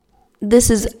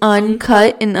This is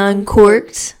Uncut and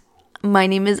Uncorked. My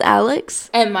name is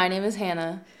Alex. And my name is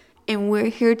Hannah. And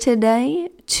we're here today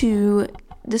to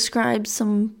describe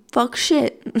some fuck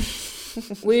shit.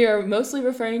 We are mostly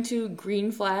referring to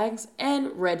green flags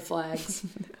and red flags.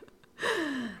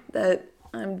 That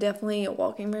I'm definitely a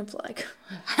walking red flag.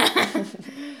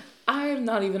 I'm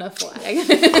not even a flag.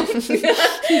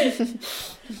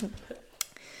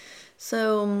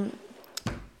 So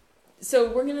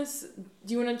we're gonna.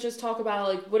 Do you want to just talk about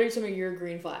like what are some of your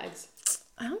green flags?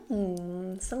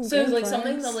 So it's like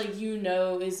something that like you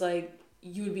know is like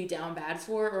you would be down bad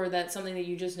for, or that's something that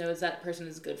you just know is that person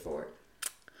is good for.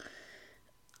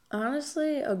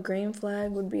 Honestly, a green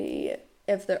flag would be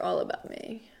if they're all about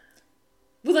me.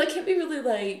 Well, that can't be really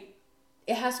like.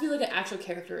 It has to be like an actual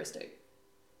characteristic.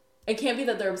 It can't be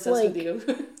that they're obsessed with you.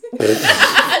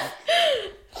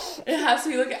 It has to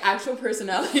be like an actual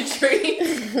personality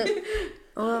trait.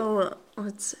 Well,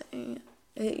 let's see.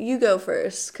 You go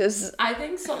first, because I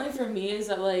think something for me is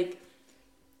that like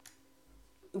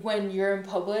when you're in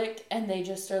public and they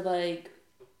just are like,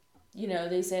 you know,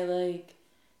 they say like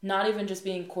not even just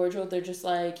being cordial, they're just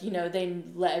like, you know, they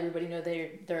let everybody know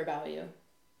they're about you.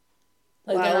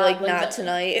 Like, wow, like not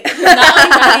tonight.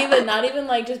 not even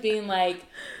like just being like,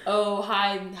 oh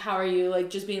hi, how are you? Like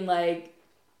just being like,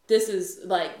 this is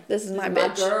my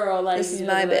bitch. Girl. Like this is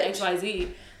my bitch.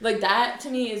 XYZ. Like that to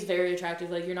me is very attractive.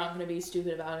 Like you're not gonna be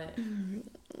stupid about it.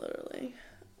 Literally,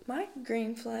 my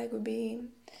green flag would be.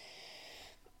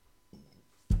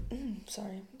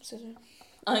 Sorry, scissor.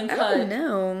 Uncut. I don't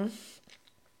know.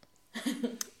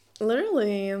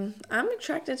 Literally, I'm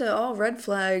attracted to all red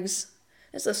flags.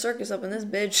 It's a circus up in this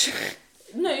bitch.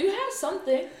 No, you have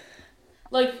something.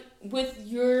 Like, with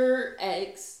your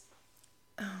ex.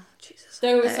 Oh, Jesus.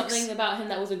 There was something about him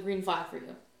that was a green flag for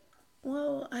you.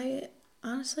 Well,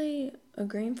 honestly, a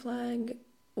green flag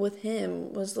with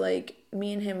him was, like,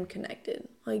 me and him connected.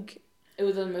 Like... It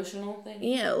was an emotional thing?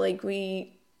 Yeah, like, I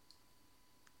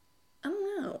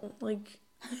don't know. Like...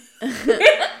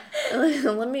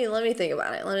 let me think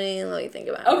about it. Let me think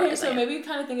about it. Okay, so maybe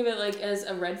kind of think of it like as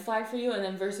a red flag for you, and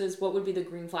then versus what would be the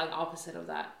green flag opposite of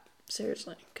that.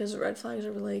 Seriously, because red flags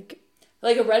are like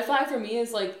a red flag for me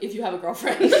is like if you have a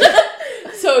girlfriend.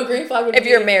 So a green flag would if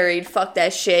you're married, fuck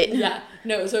that shit. Yeah,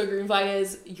 no. So a green flag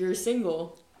is you're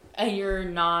single and you're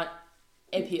not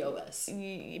a POS.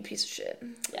 You piece of shit.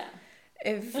 Yeah.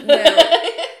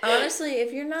 Honestly,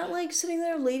 if you're not like sitting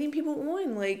there leading people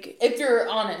on, like if you're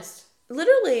honest.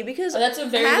 Literally, because that's a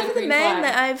very half good of the green men flag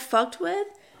that I've fucked with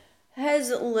has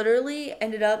literally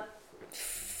ended up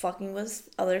fucking with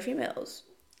other females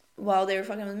while they were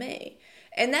fucking with me.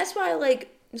 And that's why,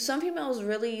 like, some females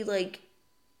really, like,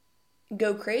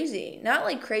 go crazy. Not,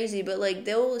 like, crazy, but, like,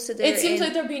 they'll sit there It seems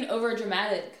like they're being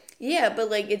over-dramatic. Yeah,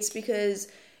 but, like, it's because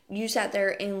you sat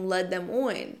there and led them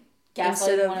on.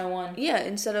 Gaslighting 101. Yeah,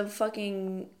 instead of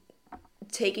fucking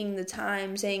taking the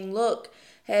time saying, look,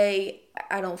 hey,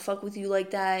 I don't fuck with you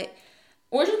like that.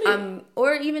 Or just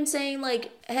or even saying like,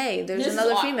 hey, there's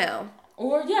another female.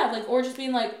 Or or just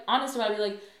being like honest about it, be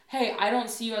like, hey, I don't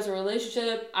see you as a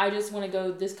relationship. I just want to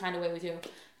go this kind of way with you.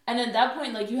 And at that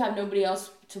point, like you have nobody else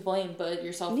to blame but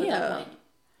yourself at that point.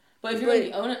 But if you're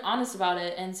gonna be honest about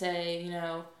it and say, you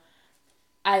know,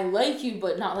 I like you,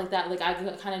 but not like that. Like, I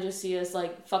kind of just see us,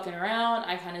 like, fucking around.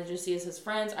 I kind of just see us as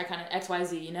friends. I kind of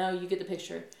XYZ, you know? You get the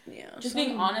picture. Yeah. Just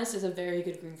being honest is a very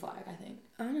good green flag, I think.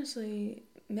 Honestly,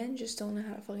 men just don't know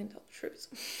how to fucking tell the truth.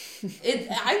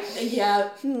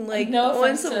 Like, no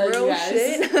offense to you guys.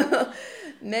 Shit.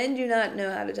 Men do not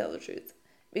know how to tell the truth.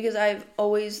 Because I've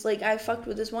always, like, I fucked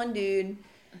with this one dude,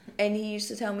 and he used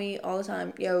to tell me all the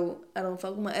time, yo, I don't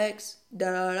fuck with my ex,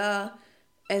 da-da-da.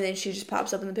 And then she just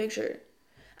pops up in the picture.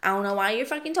 I don't know why you're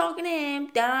fucking talking to him.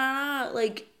 Da.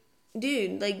 Like,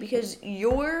 dude, like, because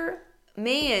your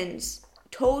mans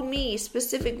told me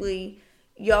specifically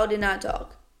y'all did not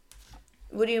talk.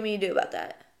 What do you mean to do about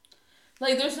that?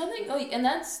 Like, there's nothing, like, and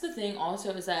that's the thing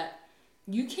also is that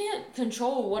you can't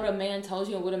control what a man tells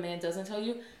you and what a man doesn't tell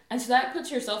you. And so that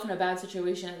puts yourself in a bad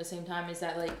situation at the same time is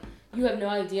that, like, you have no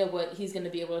idea what he's going to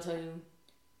be able to tell you.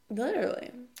 Literally.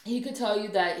 He could tell you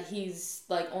that he's,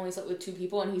 like, only slept with 2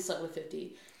 people and he slept with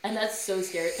 50. And that's so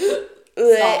scary.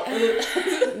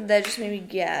 That just made me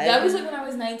gag. That was like when I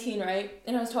was 19, right?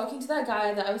 And I was talking to that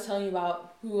guy that I was telling you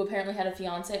about who apparently had a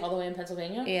fiance all the way in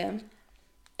Pennsylvania. Yeah.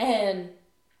 And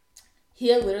he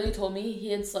had literally told me he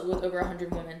had slept with over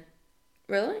 100 women.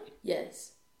 Really?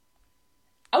 Yes.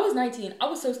 I was 19. I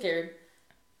was so scared.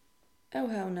 Oh,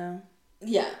 hell no.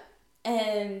 Yeah.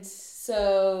 And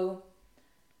so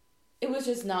it was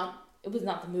just not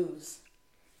the moves.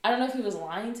 I don't know if he was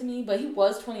lying to me, but he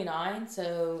was 29,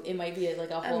 so it might be like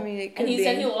a whole... I mean, it could and he be.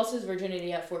 said he lost his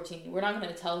virginity at 14. We're not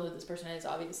going to tell who this person is,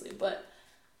 obviously, but...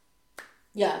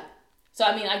 Yeah. So,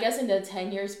 I mean, I guess in the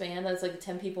 10-year span, that's like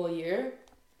 10 people a year.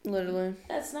 Literally.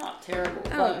 That's not terrible.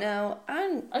 I don't know.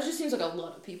 It just seems like a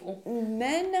lot of people.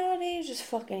 Men nowadays just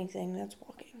fuck anything that's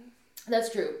walking.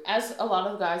 That's true. As a lot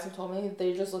of guys have told me,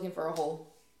 they're just looking for a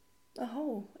hole. A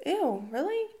hole? Ew,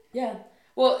 really? Yeah.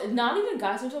 Well, not even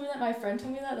guys have told me that. My friend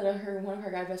told me that I heard one of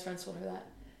her guy best friends told her that.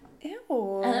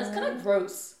 Ew. And that's kind of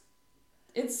gross.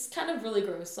 It's kind of really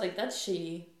gross. Like, that's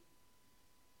shady.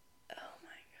 Oh my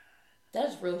god.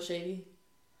 That's real shady.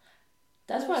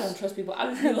 That's why I don't trust people.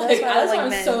 I feel like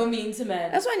I'm so mean to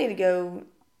men. That's why I need to go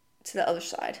to the other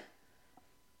side.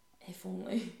 If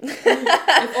only. If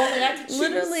only I could choose.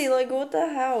 Literally, like, what the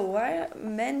hell? Why are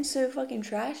men so fucking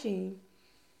trashy?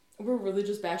 We're really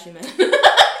just bashing men.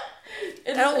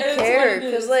 I don't care,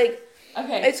 because, like,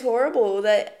 okay, it's horrible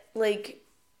that, like,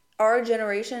 our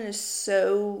generation is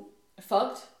so...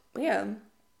 fucked? Yeah.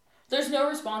 There's no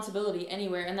responsibility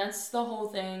anywhere, and that's the whole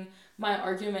thing. My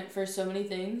argument for so many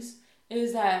things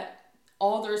is that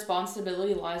all the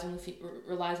responsibility relies on the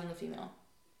female.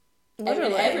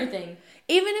 Literally. Everything.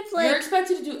 Even if, like... You're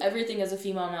expected to do everything as a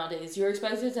female nowadays. You're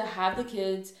expected to have the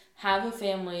kids, have a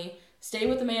family, stay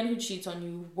with the man who cheats on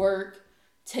you, work,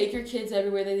 take your kids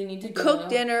everywhere that they need to go. Cook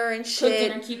dinner and shit.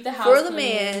 Cook dinner, keep the house for the clean,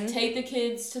 man. Take the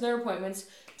kids to their appointments,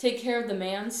 take care of the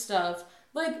man's stuff.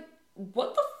 Like,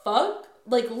 what the fuck?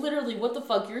 Like, literally, what the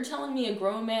fuck? You're telling me a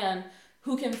grown man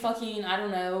who can fucking, I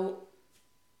don't know...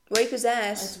 wipe his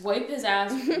ass,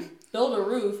 build a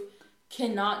roof,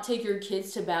 cannot take your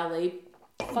kids to ballet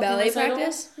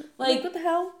practice? Like, what the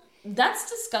hell? That's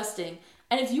disgusting.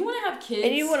 And if you want to have kids,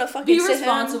 and you want to fucking be sit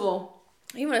responsible. Home,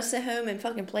 you want to sit home and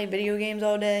fucking play video games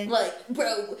all day? Like,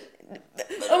 bro.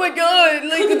 Oh my god!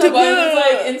 Like, the buttons,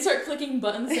 like, insert clicking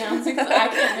button sounds because I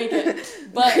can't make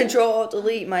it. But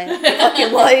Control-Alt-Delete my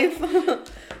fucking life.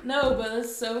 No, but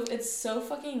it's so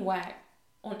fucking whack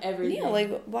on everything. Yeah,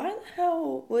 like, why the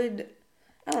hell would...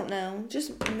 I don't know.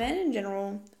 Just men in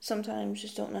general sometimes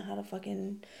just don't know how to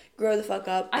fucking grow the fuck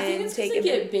up. I think it's because they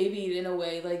get babied in a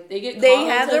way. Like, they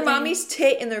have their mommy's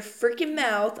tit in their freaking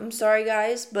mouth. I'm sorry,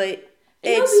 guys, but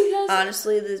it's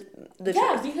honestly the truth.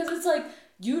 Yeah, because it's like,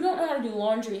 you don't know how to do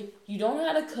laundry. You don't know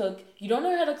how to cook. You don't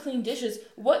know how to clean dishes.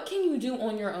 What can you do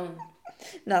on your own?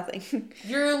 Nothing.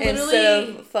 You're literally... Instead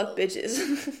of fuck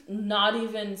bitches. Not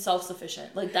even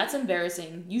self-sufficient. Like, that's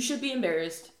embarrassing. You should be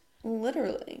embarrassed.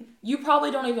 Literally. You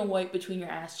probably don't even wipe between your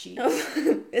ass cheeks.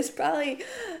 It's probably...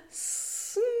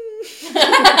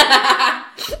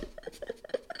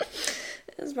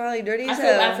 It's probably dirty as hell.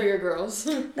 I feel bad for your girls.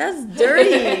 That's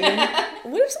dirty.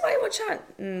 What if somebody would try...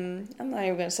 I'm not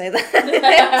even going to say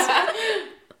that.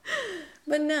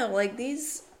 But no, like,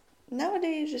 these...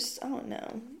 Nowadays, just... I don't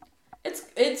know.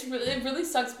 It really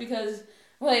sucks because,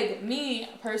 like, me,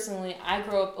 personally, I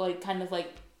grew up, like, kind of,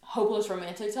 like, hopeless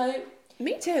romantic type.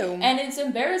 Me too. And it's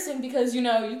embarrassing because, you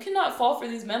know, you cannot fall for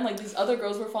these men like these other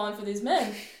girls were falling for these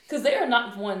men. Because they are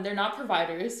not, one, they're not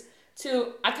providers.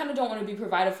 Two, I kind of don't want to be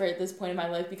provided for at this point in my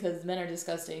life because men are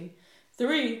disgusting.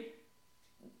 Three,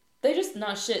 they just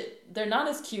not shit. They're not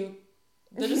as cute.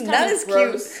 They're just kind of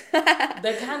gross.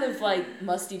 They're kind of, like,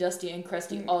 musty, dusty, and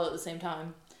crusty all at the same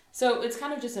time. So it's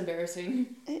kind of just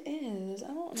embarrassing. It is. I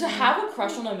don't know. To have a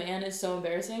crush on a man is so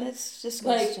embarrassing. That's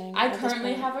disgusting. Like, I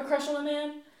currently have a crush on a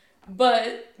man.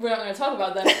 But we're not going to talk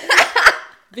about that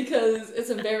because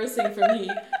it's embarrassing for me.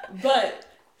 But,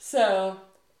 so,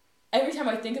 every time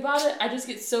I think about it, I just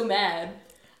get so mad.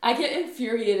 I get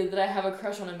infuriated that I have a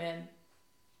crush on a man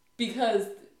because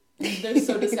they're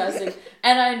so disgusting.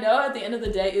 And I know at the end of the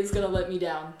day, it's going to let me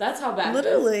down. That's how bad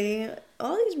Literally, it is.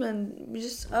 All these men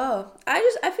just,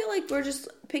 I feel like we're just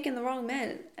picking the wrong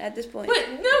men at this point. But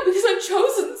no, because I've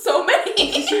chosen so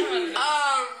many.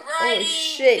 Holy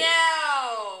shit.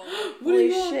 Now.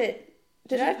 Holy shit.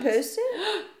 Did I post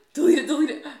it? Delete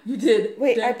it. You did.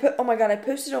 Wait, oh my god, I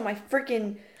posted on my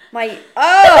freaking,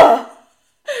 oh!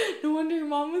 No wonder your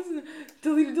mom was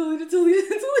delete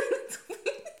it.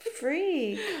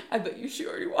 Freak. I bet you she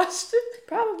already watched it.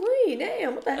 Probably.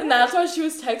 Damn, what the heck? And that's why she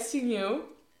was texting you.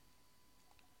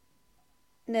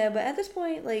 No, but at this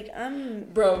point, like, I'm...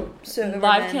 Bro, so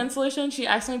live cancellation, she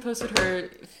accidentally posted her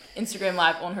Instagram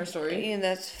live on her story. Yeah,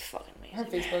 that's fucking amazing. Her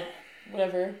Facebook,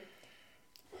 whatever.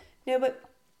 No, but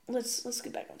let's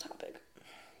get back on topic.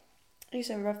 Are you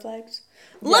saying red flags?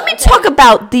 Yeah, Let me talk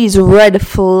about these red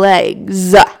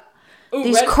flags. Ooh,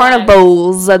 these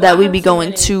carnivals that we be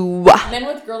going to. Men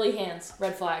with girly hands,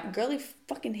 red flag. Girly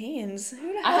fucking hands.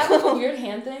 I have like a weird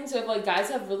hand thing, so if like guys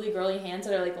have really girly hands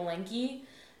that are like lanky,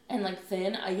 and like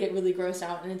thin, I get really grossed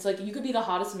out. And it's like you could be the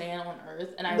hottest man on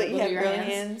earth, and I look at your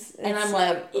hands, and I'm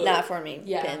like, not for me.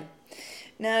 Yeah. Pin.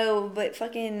 No, but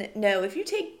fucking no. If you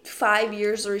take 5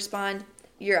 years to respond,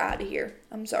 you're out of here.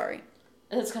 I'm sorry.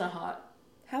 That's kind of hot.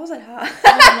 How is that hot?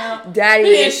 I don't know. Daddy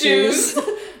issues.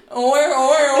 Or.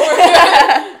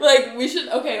 Like, we should,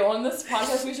 on this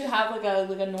podcast, we should have, like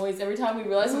a noise every time we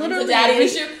realize something's a daddy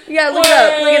issue. Yeah, look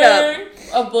it up.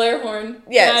 A Blair horn.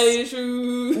 Yes. Daddy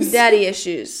issues. Daddy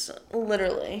issues.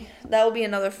 Literally. That will be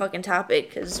another fucking topic,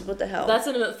 because what the hell? That's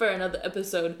for another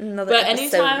episode.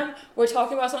 Anytime we're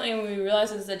talking about something and we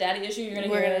realize it's a daddy issue, you're going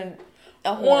to hear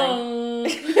a horn.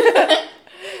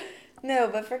 No,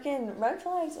 but freaking red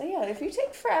flags, yeah, if you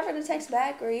take forever to text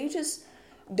back or you just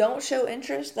don't show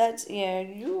interest, I'm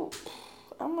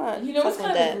not. You know what's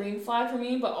kind of a green flag for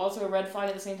me, but also a red flag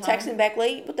at the same time? Texting back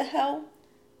late? What the hell?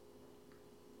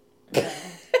 No.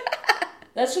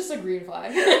 That's just a green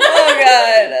flag. Oh,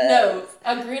 God. No,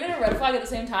 a green and a red flag at the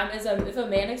same time is if a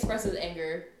man expresses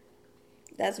anger.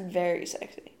 That's very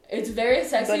sexy. It's very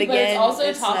sexy, but again, it's also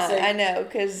it's toxic. Not. I know,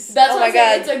 because that's oh why my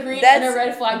God, it's a green and a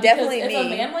red flag. Because if me. a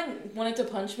man like wanted to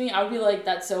punch me, I would be like,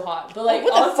 "That's so hot." But like,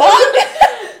 what also, the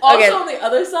fuck? also on the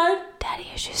other side, daddy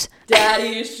issues.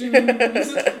 Daddy issues.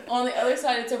 On the other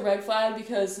side, it's a red flag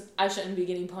because I shouldn't be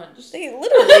getting punched. Literally,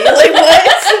 like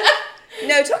what?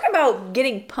 No, talking about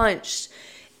getting punched.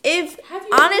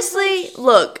 Honestly,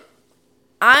 look.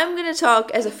 I'm gonna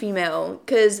talk as a female,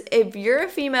 because if you're a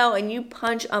female and you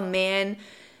punch a man,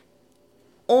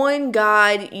 on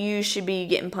God, you should be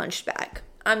getting punched back.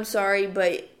 I'm sorry,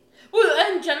 but...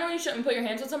 Well, and generally you shouldn't put your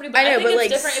hands on somebody, but I think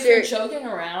it's different if you're joking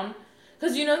around.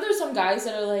 Because, there's some guys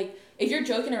that are like, if you're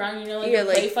joking around,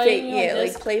 play fighting.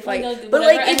 Play fight. But,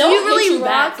 if you really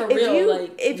rock,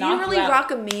 if you really rock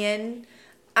a man,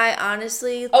 I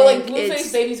honestly think like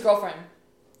Blueface Baby's girlfriend.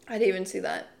 I didn't even see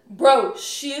that. Bro,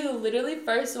 she literally,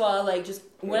 first of all, just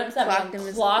went up to that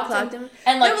man, clocked him.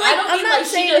 And, no, I'm not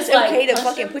saying it's okay to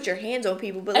fucking him. Put your hands on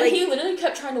people, but, and he literally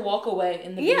kept trying to walk away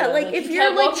in the video. Yeah, if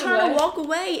you're, trying to walk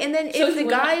away, and then if the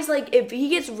guy's, if he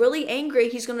gets really angry,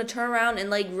 he's gonna turn around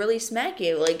and, really smack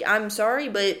you. I'm sorry,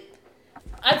 but...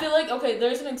 I feel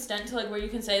there's an extent to, where you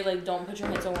can say, don't put your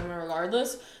hands on women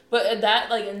regardless, but in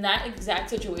that exact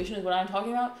situation is what I'm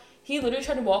talking about. He literally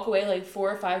tried to walk away,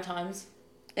 4 or 5 times.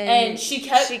 And she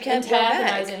kept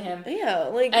antagonizing him. Yeah,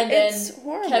 and it's then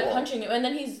horrible. Kept punching him. And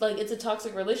then he's it's a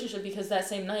toxic relationship because that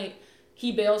same night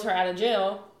he bails her out of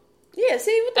jail. Yeah,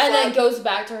 see what the and fuck? then goes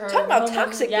back to her. Talk about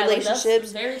toxic relationships.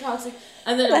 That's very toxic.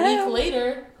 And then a week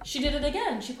later, she did it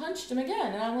again. She punched him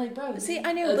again, and I'm like, bro. See,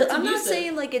 I know, but I'm not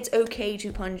saying it's okay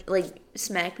to punch,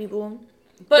 smack people.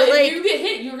 But if you get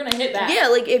hit, you're gonna hit back. Yeah,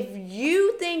 if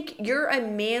you think you're a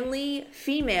manly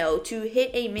female to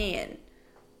hit a man,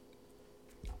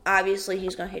 obviously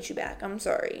he's gonna hit you back. I'm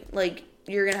sorry.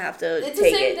 You're gonna have to it's take it.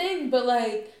 It's the same thing, but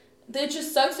it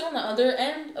just sucks on the other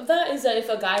end of that is that if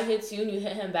a guy hits you and you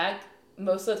hit him back,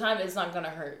 most of the time it's not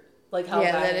gonna hurt.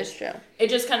 That is true. It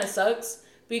just kind of sucks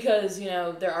because,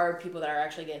 there are people that are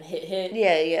actually getting hit.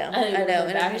 Yeah. And I know.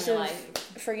 And abusive,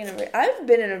 I've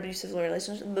been in an abusive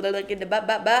relationship.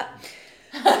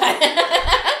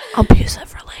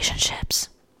 Abusive relationships.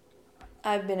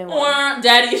 I've been in one.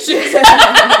 Daddy issues.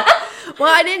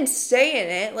 Well, I didn't stay in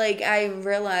it. I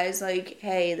realized,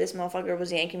 hey, this motherfucker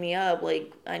was yanking me up.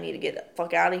 I need to get the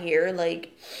fuck out of here.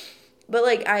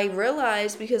 But, I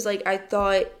realized because, I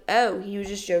thought, oh, he was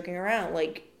just joking around.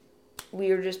 We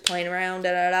were just playing around,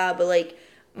 da-da-da. But,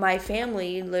 my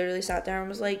family literally sat there and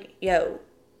was like, yo,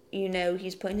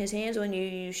 he's putting his hands on you.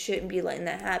 You shouldn't be letting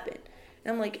that happen.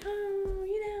 And I'm like,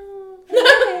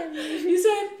 You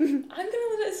said, I'm gonna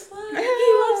let it slide.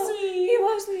 He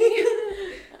loves me.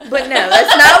 But no,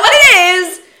 that's not what it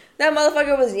is. That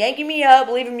motherfucker was yanking me up,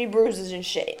 leaving me bruises and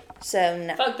shit. So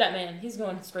no. Fuck that man. He's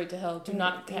going straight to hell. Do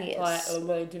not do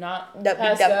not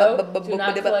pass go. Do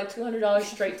not collect $200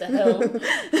 straight to hell.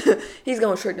 He's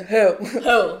going straight to hell.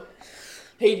 Hell.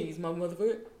 Hades, my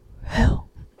motherfucker. Hell.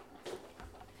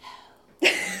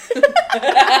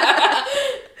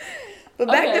 But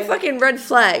back to fucking red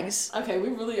flags. Okay, we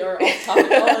really are off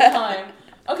topic all the time.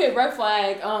 Okay, red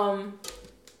flag.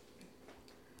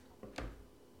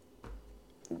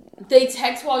 They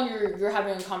text while you're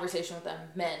having a conversation with them.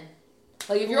 Men,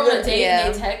 if you're on a date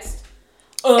and they text.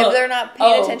 If they're not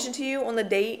paying attention to you on the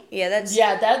date, that's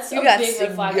a big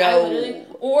red flag.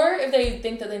 Or if they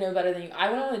think that they know better than you. I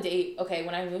went on a date. Okay,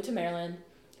 when I moved to Maryland,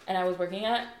 and I was working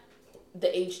at the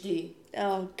HD.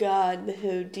 Oh, God, the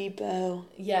Home Depot.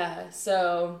 Yeah,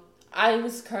 so I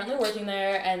was currently working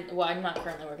there, I'm not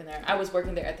currently working there. I was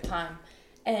working there at the time.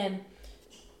 And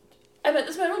I met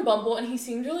this man on Bumble, and he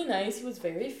seemed really nice. He was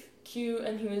very cute,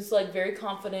 and he was, like, very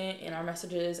confident in our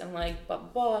messages, and, like, blah, blah,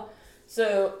 blah.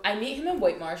 So, I meet him in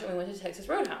White Marsh, and we went to Texas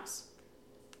Roadhouse.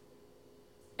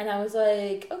 And I was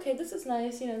like, okay, this is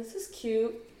nice, you know, this is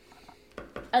cute.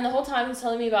 And the whole time he's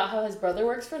telling me about how his brother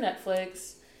works for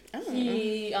Netflix.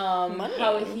 He,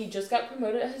 how he just got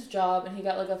promoted at his job, and he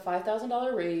got, like, a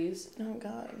 $5,000 raise. Oh,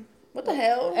 God. What the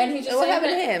hell? And he just what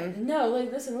happened to him? No,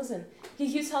 like, listen. He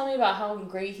keeps telling me about how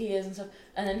great he is and stuff.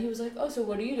 And then he was like, oh, so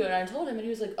what are you doing? And I told him, and he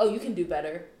was like, oh, you can do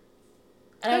better.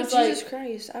 And I was Jesus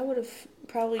Christ. I would have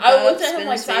probably I looked at him,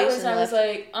 like, sideways, and I was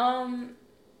like,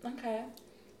 okay.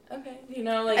 Okay. You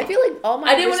know, like... I feel like all my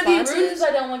I didn't want to be rude because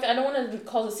I don't want to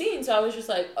cause a scene, so I was just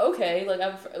like, okay. Like,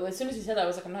 as soon as he said that, I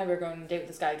was like, I'm never going on a date with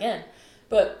this guy again.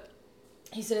 But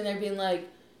he's sitting there being like...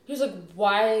 He was like,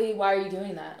 why are you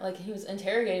doing that? Like, he was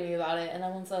interrogating me about it, and I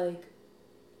was like,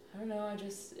 I don't know,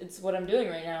 it's what I'm doing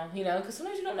right now, you know? Because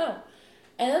sometimes you don't know.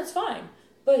 And that's fine.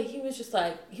 But he was just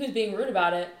like, he was being rude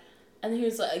about it. And he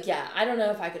was like, yeah, I don't know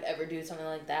if I could ever do something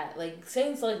like that. Like,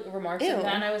 saying like remarks like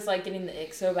that, and I was like getting the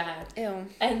ick so bad. Ew.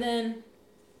 And then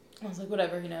I was like,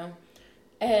 whatever, you know.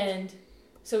 And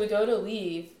so we go to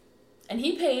leave, and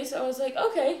he pays. So I was like,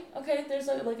 okay, there's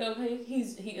okay,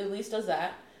 he at least does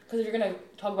that. Because if you're gonna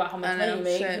talk about how much money you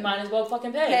make, you might as well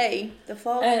fucking pay. Pay the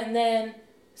fuck. And then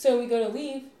so we go to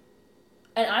leave,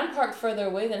 and I'm parked further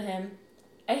away than him,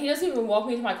 and he doesn't even walk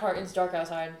me to my car. It's dark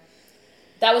outside.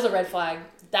 That was a red flag.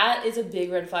 That is a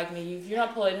big red flag to me. If you're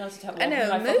not polite enough to walk me to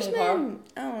my fucking car,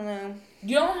 I don't know.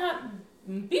 You don't have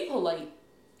be polite.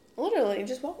 Literally,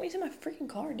 just walk me to my freaking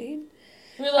car, dude.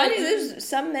 You're like, there's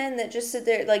some men that just sit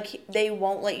there, like, they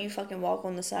won't let you fucking walk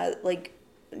on the side, like,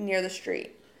 near the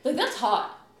street. Like, that's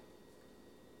hot.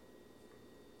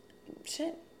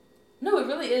 Shit. No, it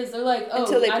really is. They're like, oh,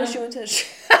 until they push you into the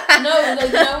street. No, like,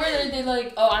 you know where they're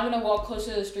like, oh, I'm gonna walk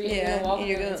closer to the street. Yeah, and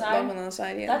you're gonna walk on the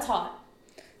side. Yeah, that's hot.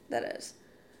 That is.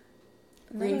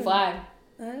 Green flag.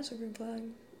 That is a green flag.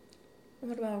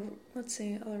 What about, let's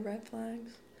see, other red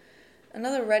flags?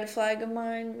 Another red flag of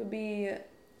mine would be,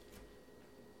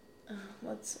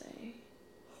 let's see.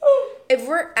 If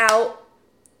we're out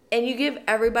and you give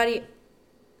everybody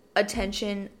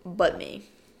attention but me.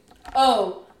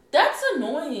 Oh, that's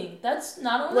annoying. That's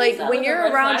not only like when you're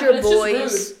around your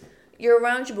boys, you're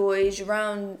around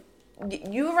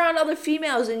other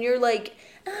females, and you're like,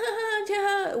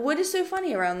 what is so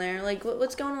funny around there? Like,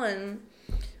 what's going on?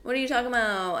 What are you talking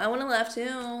about? I want to laugh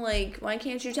too. Like, why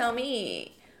can't you tell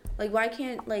me? Like, why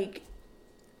can't, like,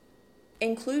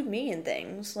 include me in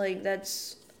things? Like,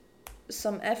 that's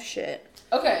some F shit.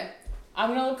 Okay. I'm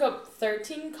going to look up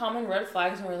 13 common red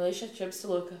flags in relationships to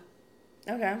look for.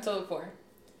 Okay.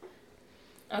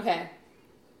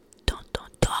 Dun, dun,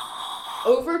 dun.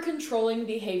 Over-controlling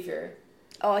behavior.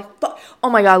 Oh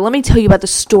my god, let me tell you about the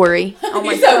story. Oh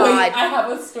my god. I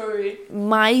have a story.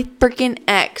 My freaking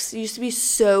ex used to be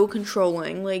so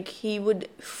controlling. Like, he wouldn't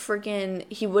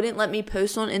let me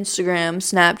post on Instagram,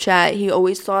 Snapchat. He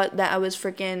always thought that I was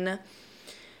freaking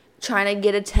trying to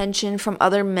get attention from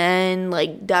other men,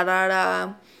 like,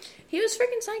 da-da-da. He was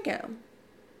freaking psycho.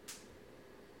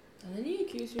 And then he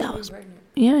accused me of being pregnant.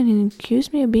 Yeah, and he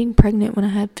accused me of being pregnant when I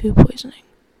had food poisoning.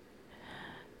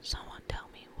 Someone tell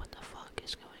me what the fuck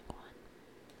is going on.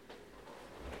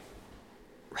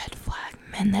 Red flag,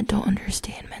 men that don't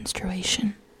understand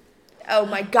menstruation. Oh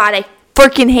my god, I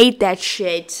freaking hate that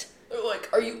shit. They're like,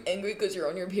 are you angry because you're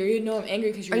on your period? No, I'm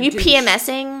angry because you're a douche. Are you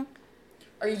PMSing?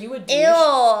 Are you a douche? Ew.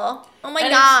 Oh my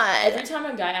god. Every time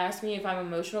a guy asks me if I'm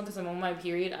emotional because I'm on my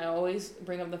period, I always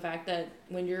bring up the fact that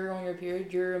when you're on your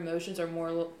period, your emotions are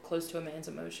more close to a man's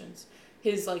emotions.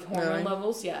 His, like, hormone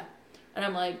levels, yeah. And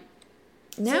I'm like,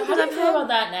 no, so how do you feel about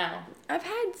that now? I've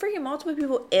had freaking multiple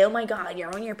people, oh my god,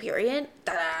 you're on your period?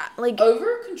 Da-da. Like,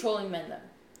 over-controlling men, though.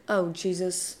 Oh,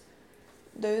 Jesus.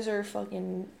 Those are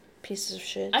fucking pieces of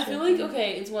shit. I feel like,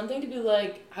 okay, it's one thing to be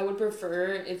like, I would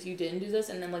prefer if you didn't do this,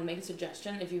 and then, like, make a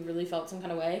suggestion if you really felt some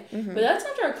kind of way. Mm-hmm. But that's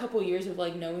after a couple years of,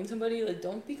 like, knowing somebody. Like,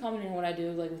 don't be commenting on what I do,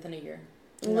 like, within a year.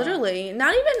 Literally.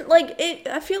 Not even, like,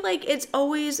 I feel like it's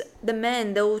always the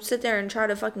men. They'll sit there and try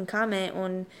to fucking comment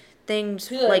on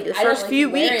things, like the first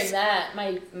few weeks. That.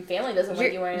 My family doesn't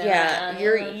like you wearing that.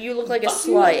 Yeah, you look like a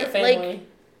slut. Like,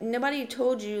 nobody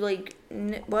told you, like,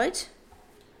 what?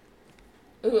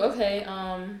 Ooh, okay,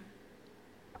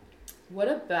 what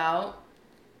about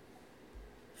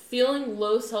feeling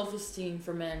low self-esteem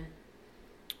for men?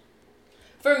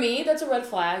 For me, that's a red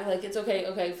flag. Like, it's okay.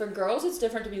 Okay, for girls, it's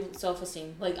different to be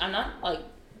self-esteem. Like, I'm not, like,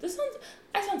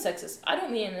 I sound sexist. I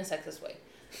don't mean it in a sexist way.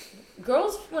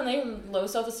 Girls, when they have low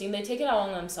self-esteem, they take it out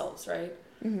on themselves, right?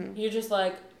 Mm-hmm. You're just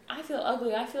like, I feel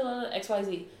ugly. I feel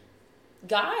XYZ.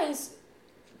 Guys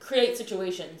create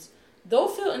situations. They'll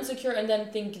feel insecure and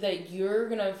then think that you're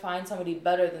gonna find somebody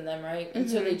better than them, right? And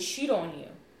so they cheat on you.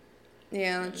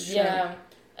 Yeah, that's true. Yeah.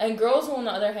 And girls, on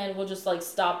the other hand, will just, like,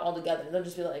 stop altogether. They'll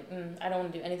just be like, I don't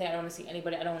want to do anything. I don't want to see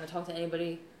anybody. I don't want to talk to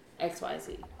anybody. X, Y,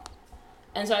 Z.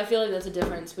 And so I feel like that's a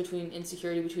difference between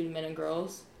insecurity between men and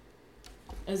girls.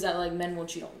 Is that, like, men will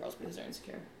cheat on girls because they're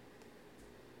insecure.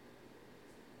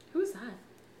 Who is that?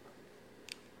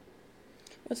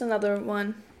 What's another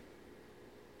one?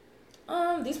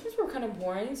 These ones were kind of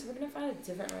boring, so we're going to find a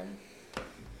different one.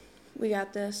 We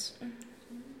got this.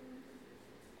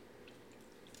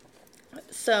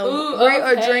 So, Ooh, we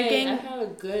are drinking. I have a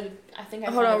good.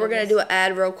 Hold on, we're going to do an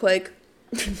ad real quick.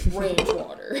 Ranch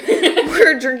water.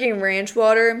 We're drinking ranch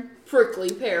water.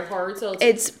 Prickly pear hard seltzer.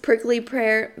 It's prickly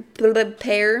pear.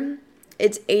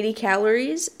 It's 80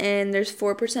 calories and there's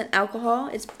 4% alcohol.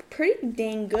 It's pretty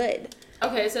dang good.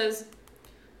 Okay, it says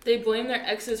they blame their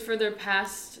exes for their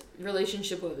past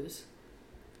relationship woes.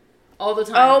 All the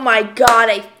time. Oh my god,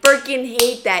 I freaking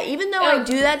hate that. Even though I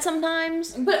do that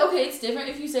sometimes. But okay, it's different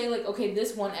if you say, like, okay,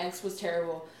 this one ex was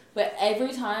terrible. But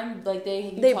every time, like,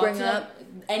 they talk to up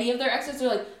any of their exes, they're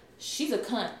like, she's a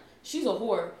cunt. She's a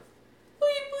whore.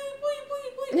 Bleep, bleep, bleep,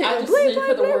 bleep, bleep. I just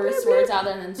put the worst words out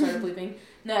there and then started bleeping.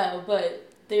 No,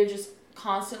 but they're just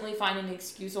constantly finding an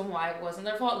excuse on why it wasn't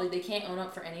their fault. Like, they can't own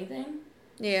up for anything.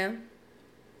 Yeah.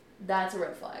 That's a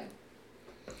red flag.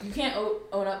 You can't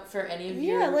own up for any of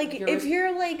your... Yeah, like, if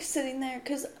you're, like, sitting there...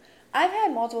 Because I've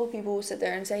had multiple people sit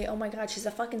there and say, oh my god, she's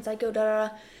a fucking psycho,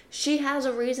 da-da-da. She has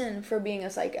a reason for being a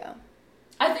psycho.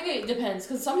 I think it depends,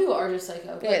 because some people are just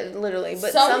psycho. Yeah, literally.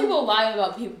 But some people lie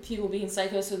about people being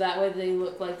psycho so that way they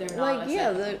look like they're not like,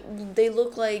 yeah, they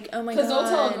look like, oh my god. Because they'll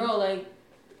tell a girl, like,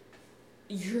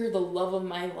 you're the love of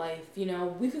my life, you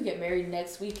know, we could get married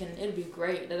next week and it'd be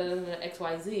great,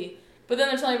 XYZ. But then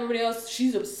they're telling everybody else,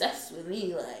 she's obsessed with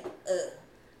me, like, ugh.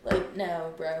 Like,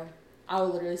 no, bro. I'll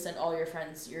literally send all your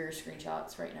friends your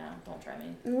screenshots right now. Don't try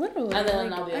me. Literally. And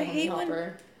then I'll be a homie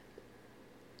hopper.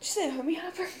 Did you say homie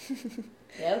hopper?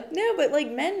 Yep. No, but, like,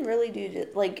 men really do,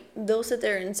 like, they'll sit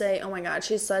there and say, oh my god,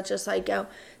 she's such a psycho,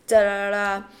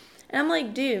 da-da-da-da. And I'm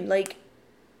like, dude, like,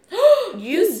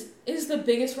 This is the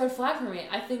biggest red flag for me.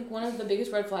 I think one of the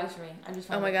biggest red flags for me. I just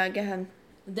found Oh my god, go ahead.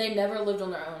 They never lived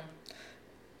on their own.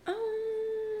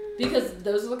 Because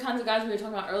those are the kinds of guys we were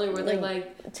talking about earlier where they're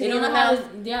like they don't know how to,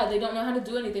 they don't know how to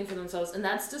do anything for themselves, and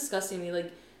that's disgusting me.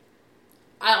 Like,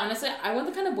 I want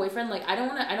the kind of boyfriend, like, I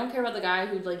don't care about the guy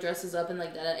who, like, dresses up and,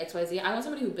 like, that XYZ. I want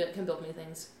somebody who can build me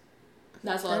things.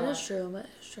 That's all I want. That is true. That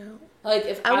is true. Like,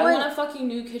 if I want a fucking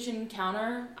new kitchen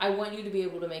counter, I want you to be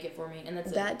able to make it for me, and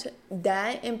that's it.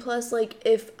 That, and plus, like,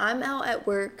 if I'm out at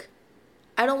work,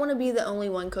 I don't want to be the only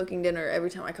one cooking dinner every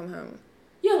time I come home.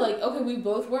 Yeah, like, okay, we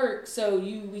both work, so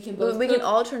we can both. We can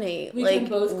alternate. We can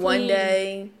both clean. One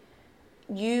day,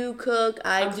 you cook,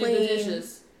 I clean. Do the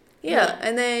dishes. Yeah,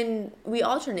 and then we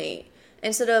alternate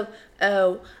instead of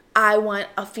I want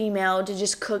a female to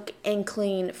just cook and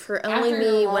clean for only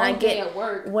me when I get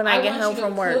home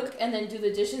from work. Cook and then do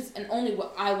the dishes and only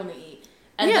what I want to eat.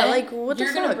 And yeah, then like, what the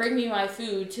fuck? You're gonna bring me my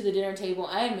food to the dinner table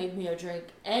and make me a drink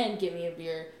and get me a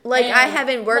beer. Like, I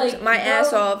haven't worked my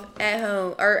ass off at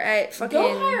home or at fucking...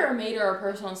 Go hire a maid or a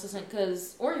personal assistant,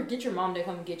 or get your mom to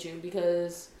come get you,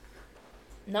 because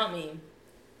not me.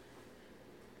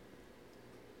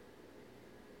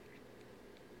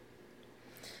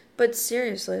 But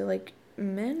seriously, like,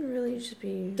 men really just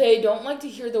be... They don't like to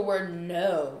hear the word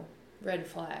no. Red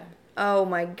flag. Oh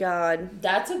my god.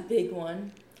 That's a big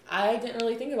one. I didn't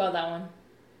really think about that one.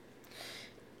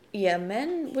 Yeah,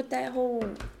 men with that whole,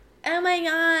 oh my god,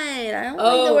 I don't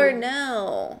like the word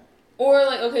no. Or,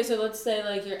 like, okay, so let's say,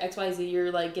 like, you're XYZ, you're,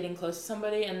 like, getting close to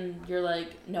somebody, and you're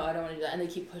like, no, I don't want to do that, and they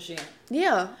keep pushing it.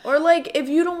 Yeah, or, like, if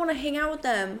you don't want to hang out with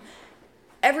them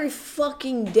every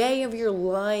fucking day of your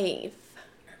life.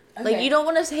 Okay. Like, you don't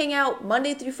want to hang out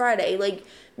Monday through Friday. Like,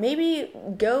 maybe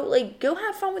go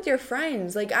have fun with your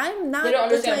friends. Like, I'm not... They don't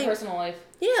understand personal life.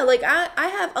 Yeah, like, I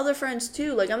have other friends,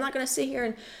 too. Like, I'm not going to sit here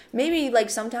and... Maybe, like,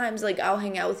 sometimes, like, I'll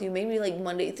hang out with you. Maybe, like,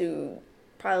 Monday through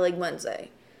probably, like,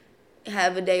 Wednesday.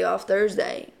 Have a day off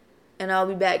Thursday. And I'll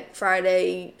be back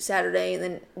Friday, Saturday, and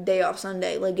then day off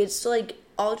Sunday. Like, it's, like,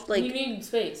 all... like you need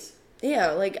space.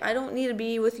 Yeah, like, I don't need to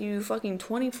be with you fucking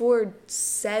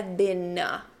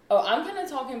 24/7. Oh, I'm kind of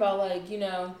talking about, like, you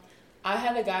know, I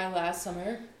had a guy last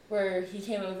summer where he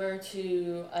came over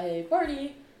to a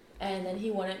party, and then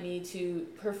he wanted me to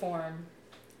perform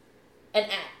an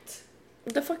act.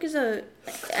 What the fuck is a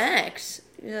act?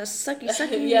 Yeah, sucky,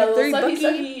 yeah,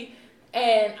 sucky.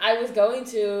 And I was going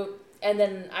to, and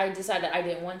then I decided I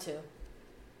didn't want to.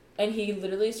 And he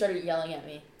literally started yelling at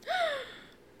me.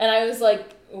 And I was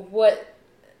like, what,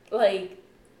 like,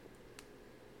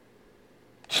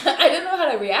 I didn't know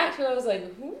how to react. And I was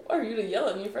like, who are you to yell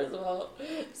at me, first of all?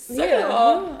 Second of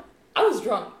all, I was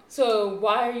drunk. So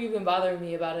why are you even bothering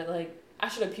me about it? Like, I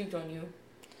should have puked on you.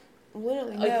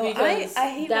 Literally, like, no.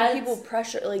 I hate when people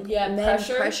pressure, like, men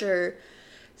pressure.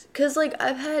 Because, like,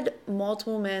 I've had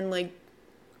multiple men, like,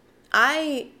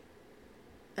 I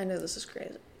know this is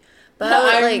crazy. But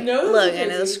I know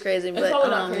this is crazy, but it's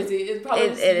probably not crazy. It's probably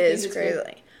it is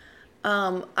crazy.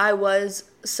 I was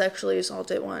sexually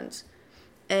assaulted once,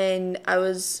 and I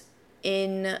was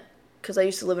because I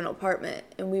used to live in an apartment,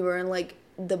 and we were in, like,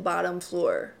 the bottom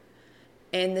floor,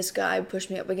 and this guy pushed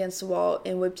me up against the wall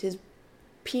and whipped his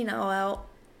penile out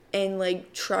and,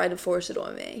 like, tried to force it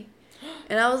on me.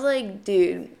 And I was like,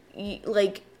 dude,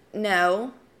 like,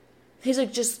 no. He's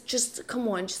like, just come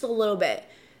on, just a little bit.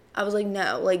 I was like,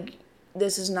 no, like,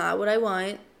 this is not what I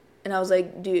want. And I was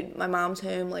like, dude, my mom's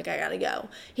home, like, I gotta go.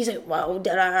 He's like, whoa,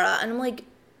 da-da-da. And I'm like,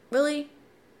 really?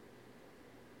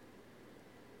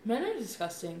 Men are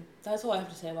disgusting. That's all I have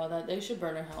to say about that. They should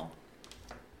burn in hell.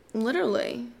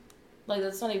 Literally. Like,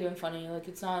 that's not even funny. Like,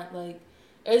 it's not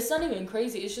even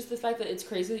crazy. It's just the fact that it's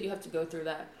crazy that you have to go through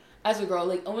that as a girl.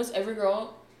 Like, almost every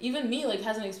girl, even me, like,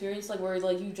 has an experience, like, where,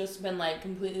 like, you've just been, like,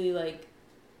 completely, like...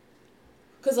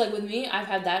 Because, like, with me, I've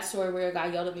had that story where a guy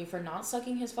yelled at me for not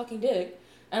sucking his fucking dick.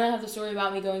 And I have the story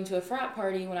about me going to a frat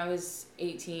party when I was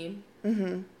 18.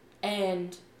 Mm-hmm.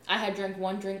 And I had drank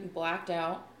one drink and blacked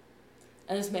out.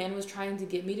 And this man was trying to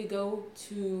get me to go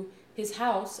to his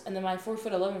house. And then my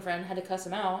 4'11" friend had to cuss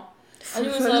him out. And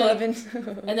he was like...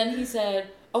 and then he said,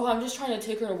 oh, I'm just trying to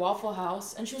take her to Waffle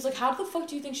House. And she was like, how the fuck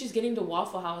do you think she's getting to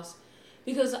Waffle House?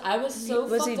 Because I was so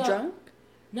fucked up. Was he drunk?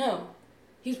 No.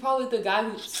 He's probably the guy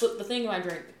who slipped the thing in my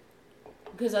drink.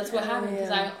 Because that's what happened.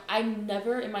 Because I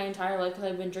never in my entire life,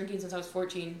 because I've been drinking since I was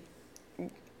 14.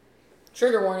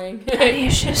 Trigger warning. Daddy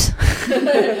issues.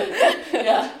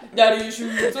 Yeah. Daddy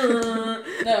issues.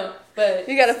 No, but...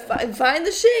 You gotta find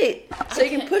the shit so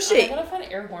you can push it. I gotta find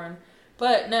an air horn.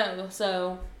 But no,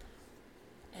 so...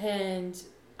 And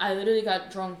I literally got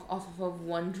drunk off of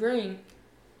one drink,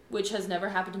 which has never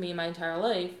happened to me in my entire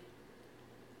life.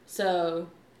 So...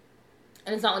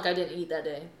 And it's not like I didn't eat that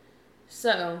day.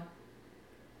 So...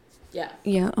 Yeah.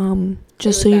 Yeah,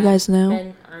 just so you guys know.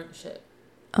 Men aren't shit.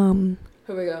 Here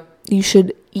we go. You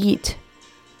should eat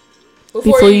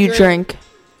before you drink.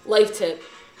 Life tip.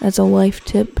 That's a life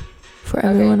tip for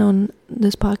everyone on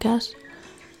this podcast.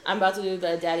 I'm about to do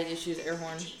the daddy issues air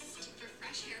horn.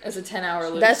 It's a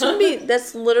 10-hour loop.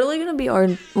 That's literally gonna be our,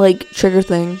 like, trigger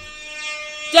thing.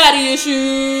 Daddy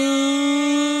issues.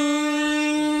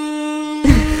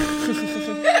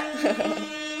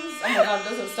 Oh my god, it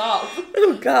doesn't stop.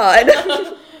 Oh god.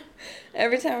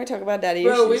 Every time we talk about daddy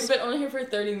issues. Bro, we've been on here for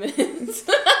 30 minutes.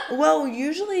 Well,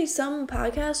 usually some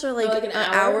podcasts are like an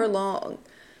hour long.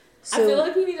 So, I feel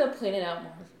like we need to plan it out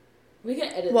more. We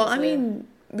can edit Well, I mean,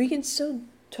 we can still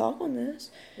talk on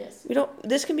this. Yes.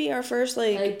 This can be our first,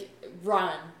 like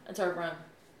run. It's our run.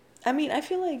 I mean, I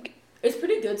feel like... It's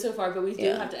pretty good so far, but we do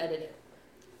have to edit it.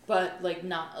 But, like,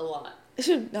 not a lot.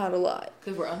 Not a lot.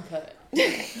 Because we're uncut.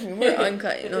 We're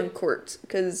uncut and uncorked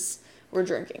because we're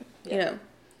drinking, you know.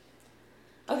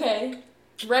 Okay.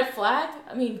 Red flag.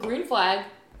 I mean, green flag.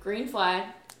 Green flag.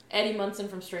 Eddie Munson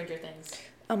from Stranger Things.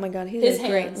 Oh my god, he's a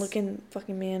great looking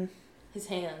fucking man. His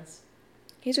hands.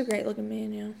 He's a great looking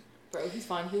man, yeah. Bro, he's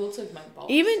fine. He looks like my balls.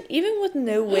 Even with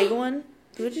no wig on.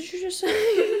 What did you just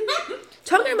say?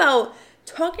 Talking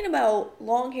about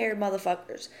long haired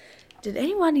motherfuckers. Did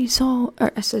anybody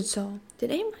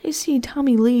Did anybody see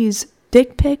Tommy Lee's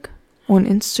dick pic on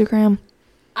Instagram?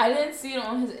 I didn't see it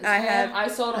on his Instagram. I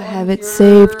saw it on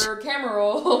your camera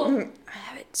roll. I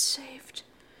have it saved.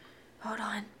 Hold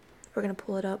on. We're going to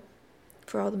pull it up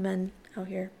for all the men out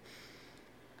here.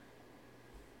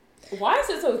 Why is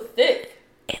it so thick?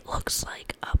 It looks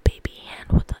like a baby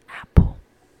hand with an apple.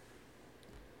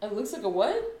 It looks like a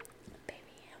what? A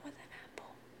baby hand with an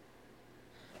apple.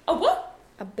 A what?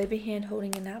 A baby hand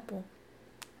holding an apple.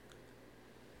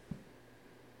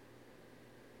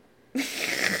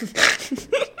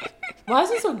 Why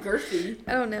is it so girthy?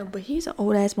 I don't know, but he's an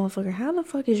old ass motherfucker. How the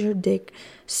fuck is your dick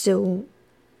still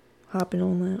hopping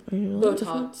on that?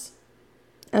 Botox.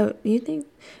 Oh, you think?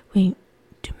 Wait,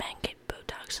 do men get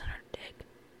Botox in their dick?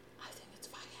 I think it's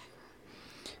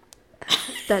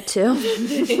Viagra. That too.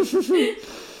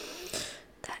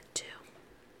 That too.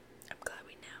 I'm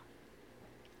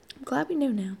glad we know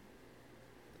now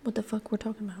what the fuck we're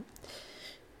talking about.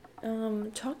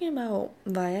 Talking about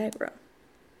Viagra.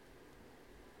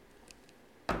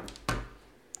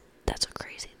 That's a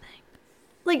crazy thing.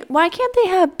 Like, why can't they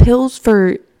have pills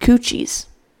for coochies.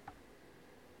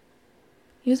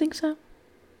 You think so?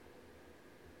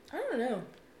 I don't know.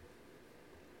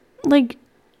 Like,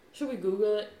 should we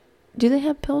Google it? Do they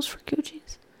have pills for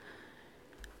coochies?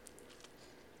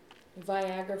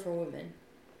 Viagra for women.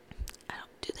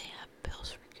 Do they have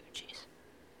pills for coochies?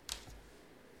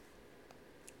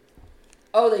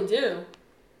 Oh, they do.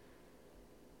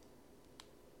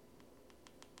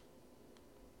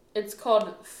 It's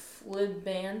called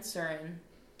flibanserin.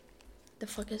 The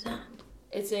fuck is that?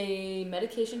 It's a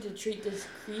medication to treat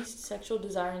decreased sexual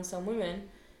desire in some women.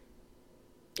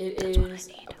 That's is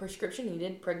a prescription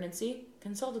needed. Pregnancy.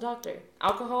 Consult a doctor.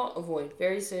 Alcohol. Avoid.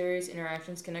 Very serious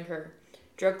interactions can occur.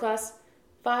 Drug class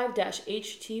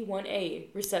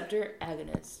 5-HT1A. Receptor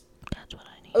agonist. That's what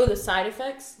I need. Oh, the side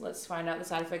effects? Let's find out. The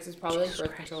side effects is probably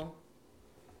birth control.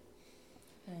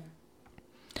 Okay.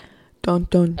 Dun,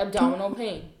 dun, Abdominal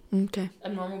pain. Okay.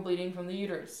 Abnormal bleeding from the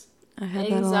uterus. I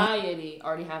have Anxiety. that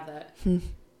Already have that. And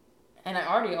I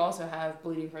already also have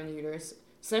bleeding from the uterus.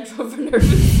 Central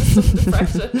nervous system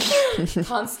depression.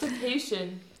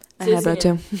 Constipation. I have that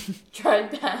too. Dry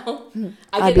bowel.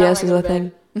 IBS is a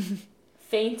thing.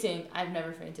 Fainting. I've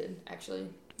never fainted, actually.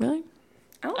 Really?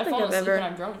 I think I've ever. When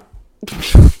I'm drunk.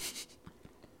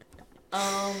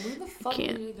 Where the fuck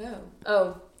did it go?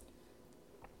 Oh.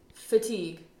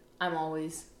 Fatigue. I'm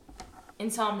always.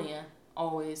 Insomnia.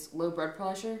 Always. Low blood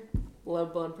pressure. Low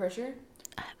blood pressure.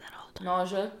 I have that all the time.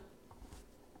 Nausea.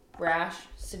 Rash.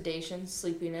 Sedation.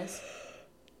 Sleepiness.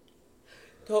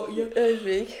 Don't you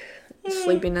me?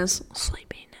 Sleepiness.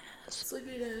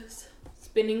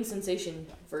 Spinning sensation.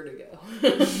 Vertigo.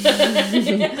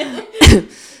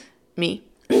 Me.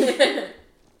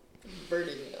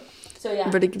 Vertigo. So yeah.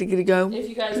 Vertigo. If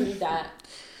you guys need that,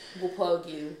 we'll plug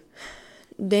you.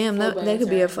 Damn, that could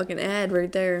be a fucking ad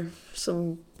right there.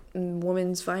 Some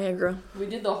woman's Viagra. We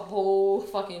did the whole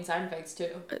fucking side effects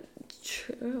too.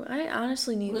 True. I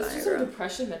honestly need Viagra. Let's do some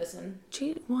depression medicine.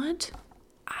 Gee, what?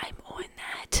 I'm on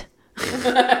that.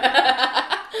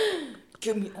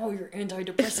 Give me all your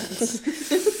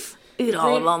antidepressants. Eat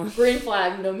all of them. Green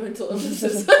flag, no mental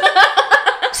illnesses.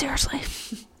 Seriously.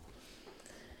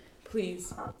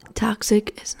 Please.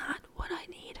 Toxic is not what I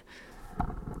need.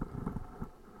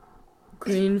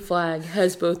 Green flag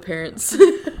has both parents.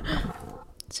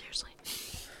 Seriously.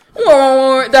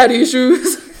 Oh, daddy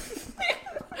issues.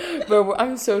 Bro,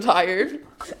 I'm so tired.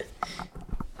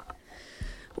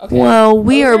 Okay. Well,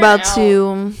 we are about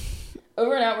to...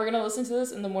 Over and out, we're going to listen to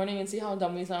this in the morning and see how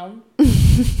dumb we sound. I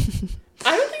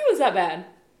don't think it was that bad.